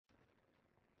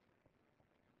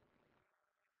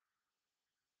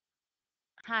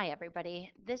Hi,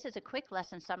 everybody. This is a quick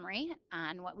lesson summary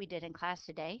on what we did in class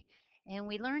today. And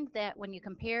we learned that when you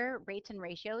compare rates and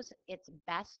ratios, it's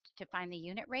best to find the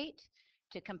unit rate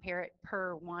to compare it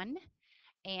per one.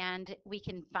 And we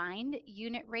can find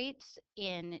unit rates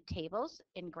in tables,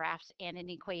 in graphs, and in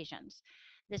equations.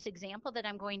 This example that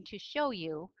I'm going to show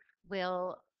you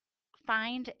will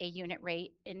find a unit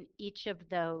rate in each of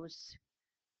those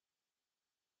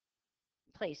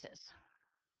places.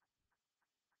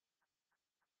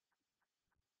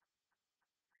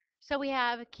 So we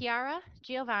have Kiara,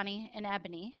 Giovanni, and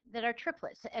Ebony that are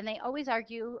triplets, and they always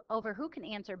argue over who can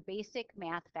answer basic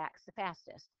math facts the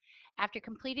fastest. After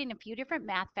completing a few different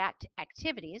math fact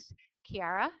activities,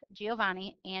 Kiara,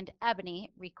 Giovanni, and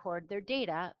Ebony record their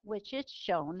data, which is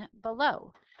shown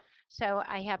below. So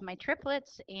I have my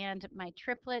triplets, and my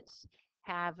triplets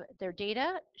have their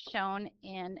data shown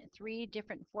in three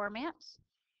different formats.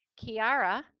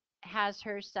 Kiara has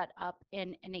hers set up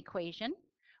in an equation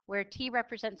where T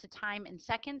represents the time in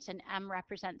seconds and M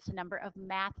represents the number of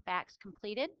math facts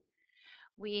completed.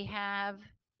 We have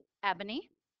Ebony,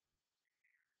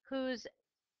 whose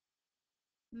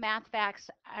math facts,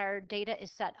 our data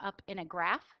is set up in a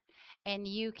graph, and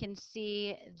you can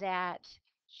see that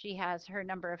she has her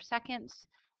number of seconds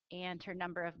and her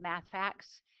number of math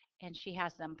facts, and she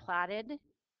has them plotted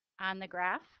on the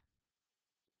graph.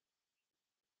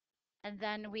 And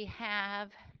then we have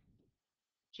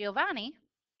Giovanni,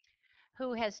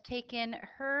 who has taken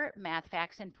her math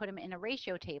facts and put them in a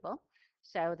ratio table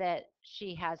so that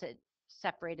she has it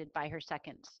separated by her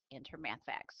seconds and her math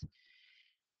facts.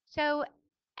 So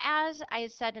as I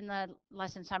said in the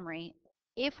lesson summary,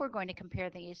 if we're going to compare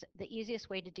these, the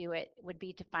easiest way to do it would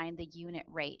be to find the unit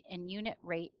rate, and unit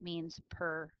rate means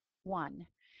per one.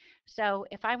 So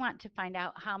if I want to find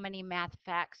out how many math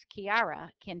facts Kiara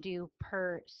can do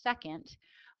per second,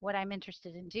 what I'm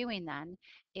interested in doing then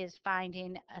is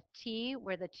finding a t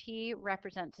where the t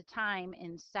represents a time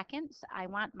in seconds. I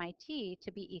want my t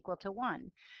to be equal to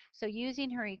 1. So using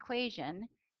her equation,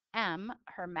 m,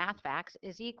 her math facts,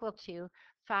 is equal to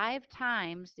 5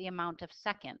 times the amount of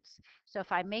seconds. So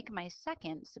if I make my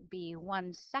seconds be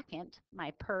 1 second,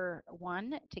 my per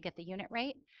 1 to get the unit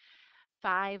rate,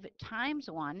 5 times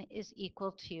 1 is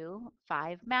equal to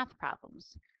 5 math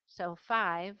problems. So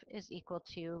 5 is equal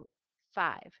to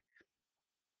 5.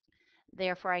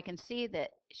 Therefore, I can see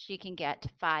that she can get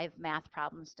 5 math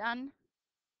problems done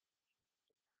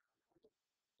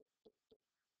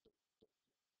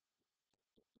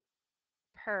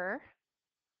per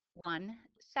 1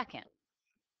 second.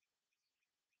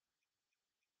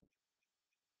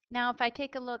 Now, if I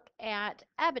take a look at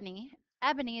Ebony,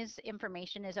 Ebony's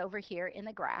information is over here in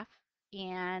the graph,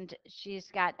 and she's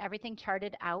got everything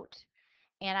charted out,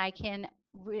 and I can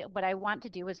what I want to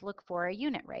do is look for a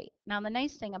unit rate. Now, the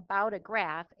nice thing about a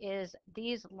graph is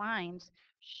these lines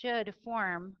should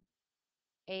form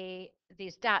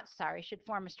these dots, sorry, should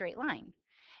form a straight line.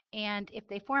 And if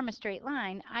they form a straight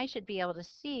line, I should be able to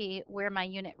see where my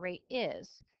unit rate is.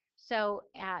 So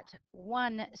at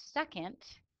 1 second,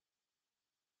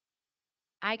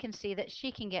 I can see that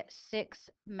she can get 6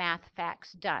 math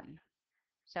facts done.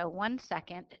 So 1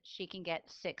 second, she can get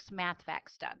 6 math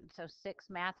facts done. So 6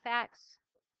 math facts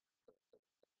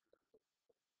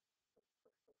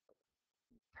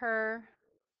per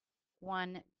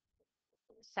 1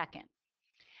 second.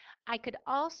 I could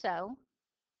also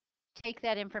take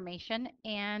that information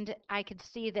and I could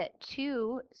see that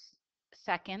 2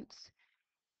 seconds,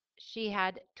 she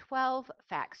had 12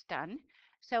 facts done.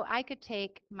 So I could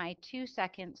take my 2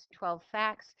 seconds, 12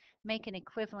 facts, make an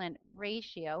equivalent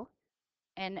ratio.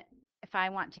 And if I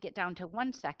want to get down to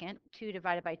 1 second, 2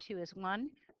 divided by 2 is 1.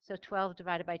 So 12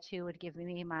 divided by 2 would give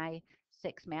me my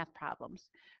 6 math problems.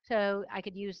 So I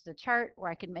could use the chart, or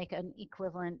I could make an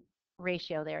equivalent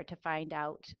ratio there to find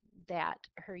out that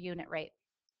her unit rate.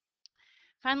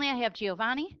 Finally, I have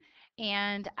Giovanni,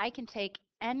 and I can take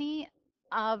any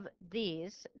of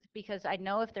these because I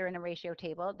know if they're in a ratio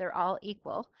table, they're all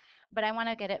equal, but I want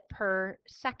to get it per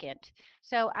second.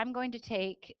 So I'm going to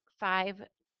take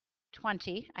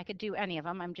 520. I could do any of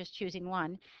them. I'm just choosing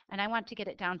one, and I want to get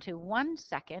it down to 1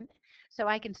 second. So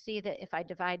I can see that if I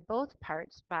divide both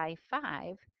parts by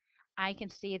 5, I can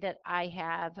see that I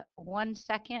have 1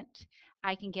 second.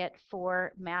 I can get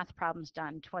 4 math problems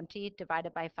done. 20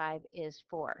 divided by 5 is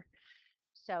 4.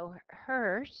 So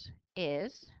hers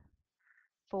is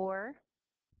 4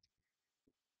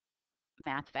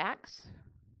 math facts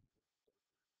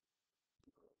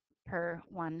per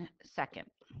 1 second.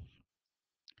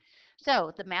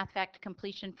 So the math fact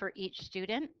completion for each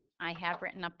student I have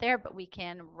written up there, but we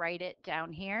can write it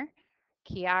down here.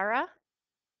 Kiara,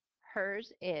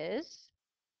 hers is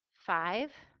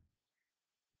 5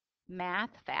 math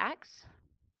facts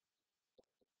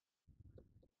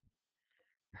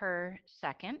per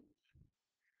second.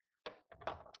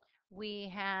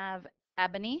 We have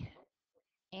Ebony,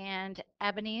 and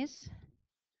Ebony's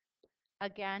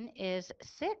again is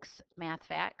 6 math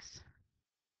facts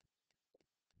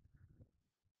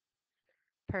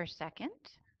per second.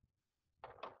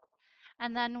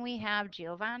 And then we have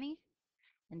Giovanni,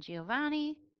 and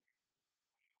Giovanni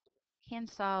can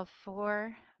solve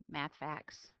 4 math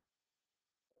facts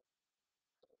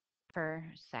per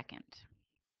second.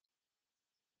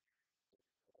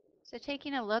 So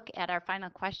taking a look at our final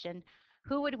question,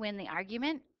 who would win the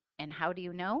argument and how do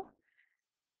you know?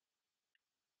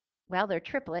 Well, they're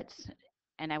triplets,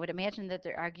 and I would imagine that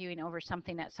they're arguing over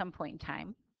something at some point in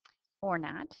time or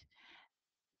not.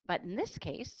 But in this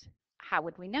case, how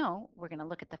would we know? We're going to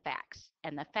look at the facts.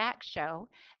 And the facts show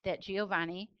that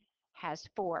Giovanni has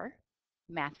 4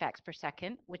 math facts per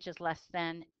second, which is less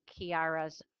than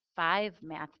Kiara's 5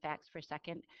 math facts per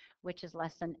second, which is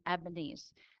less than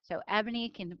Ebony's. So Ebony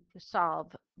can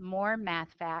solve more math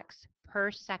facts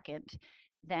per second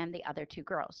than the other 2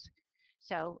 girls.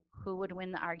 So who would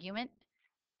win the argument?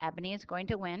 Ebony is going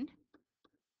to win.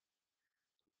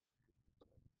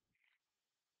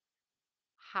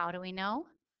 How do we know?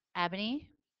 Ebony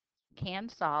can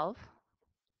solve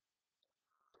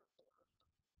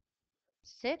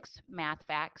 6 math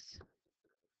facts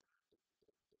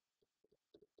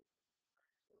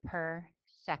per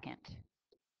second.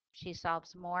 She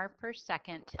solves more per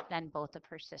second than both of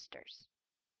her sisters.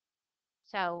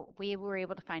 So we were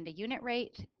able to find a unit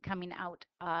rate coming out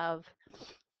of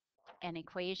an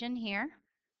equation here.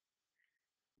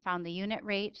 Found the unit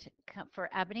rate for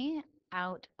Ebony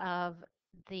out of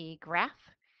the graph.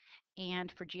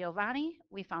 And for Giovanni,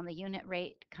 we found the unit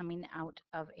rate coming out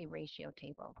of a ratio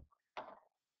table.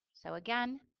 So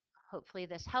again, hopefully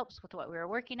this helps with what we were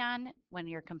working on. When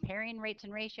you're comparing rates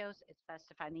and ratios, it's best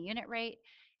to find the unit rate,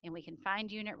 and we can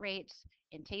find unit rates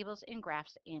in tables and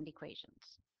graphs and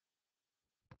equations.